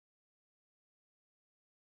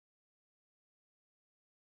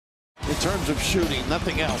terms of shooting,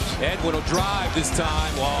 nothing else. Edwin will drive this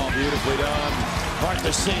time. Wow, beautifully done. Hard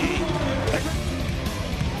to see.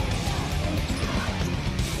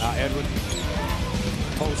 Edwin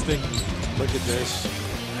posting. Look at this.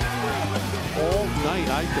 All night,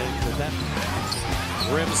 I think, with that.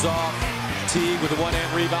 Rims off. Teague with the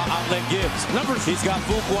one-hand rebound. Outlet Gibbs. He's got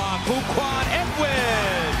Fuquan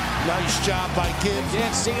Edwin. Nice job by Gibbs.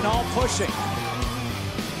 Again, seeing all pushing.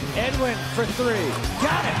 Edwin for three.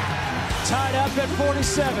 Got it. Tied up at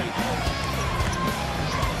 47.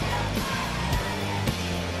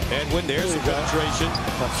 Edwin, there's the penetration.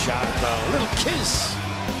 Tough shot, though. Little kiss.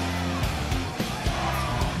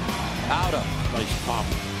 Out of. Nice pump.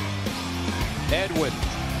 Edwin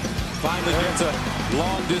finally gets a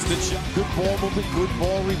long distance shot. Good ball movement, good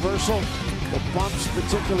ball reversal. The bumps,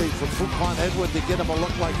 particularly for Fuquan Edwin, to get him a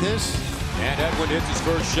look like this. And Edwin hits his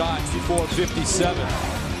first shot before 57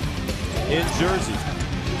 in Jersey.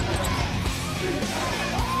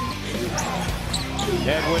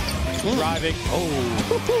 Edwin driving. Oh,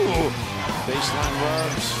 baseline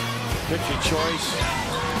rubs. Pitching choice.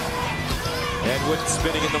 Edwin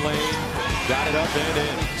spinning in the lane. Got it up and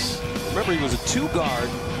in. Remember, he was a two-guard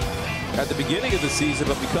at the beginning of the season,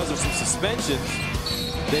 but because of some suspensions,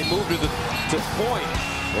 they moved to point.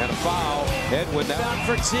 And a foul. Edwin now. Down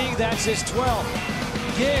for Teague, that's his 12th.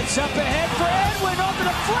 Gibbs up ahead for Edwin on the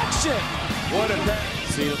deflection. What a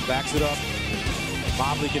pass. See him, backs it up.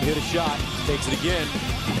 Mobley can hit a shot, takes it again.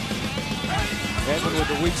 Edwin with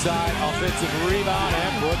the weak side, offensive rebound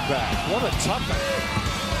and put back. What a tough one.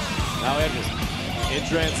 Now Edwin in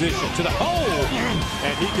transition to the hole,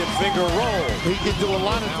 and he can finger roll. He can do a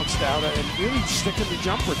lot of bounced out and really sticking the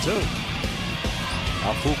jumper too.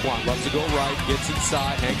 Now Fuquan loves to go right, gets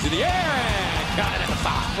inside, hangs in the air, and got it at the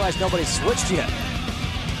foul. Surprised nobody switched yet.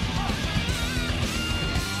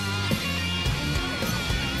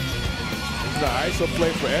 The ISO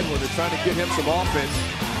play for Edwin. They're trying to get him some offense.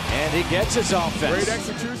 And he gets his offense. Great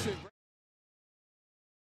execution.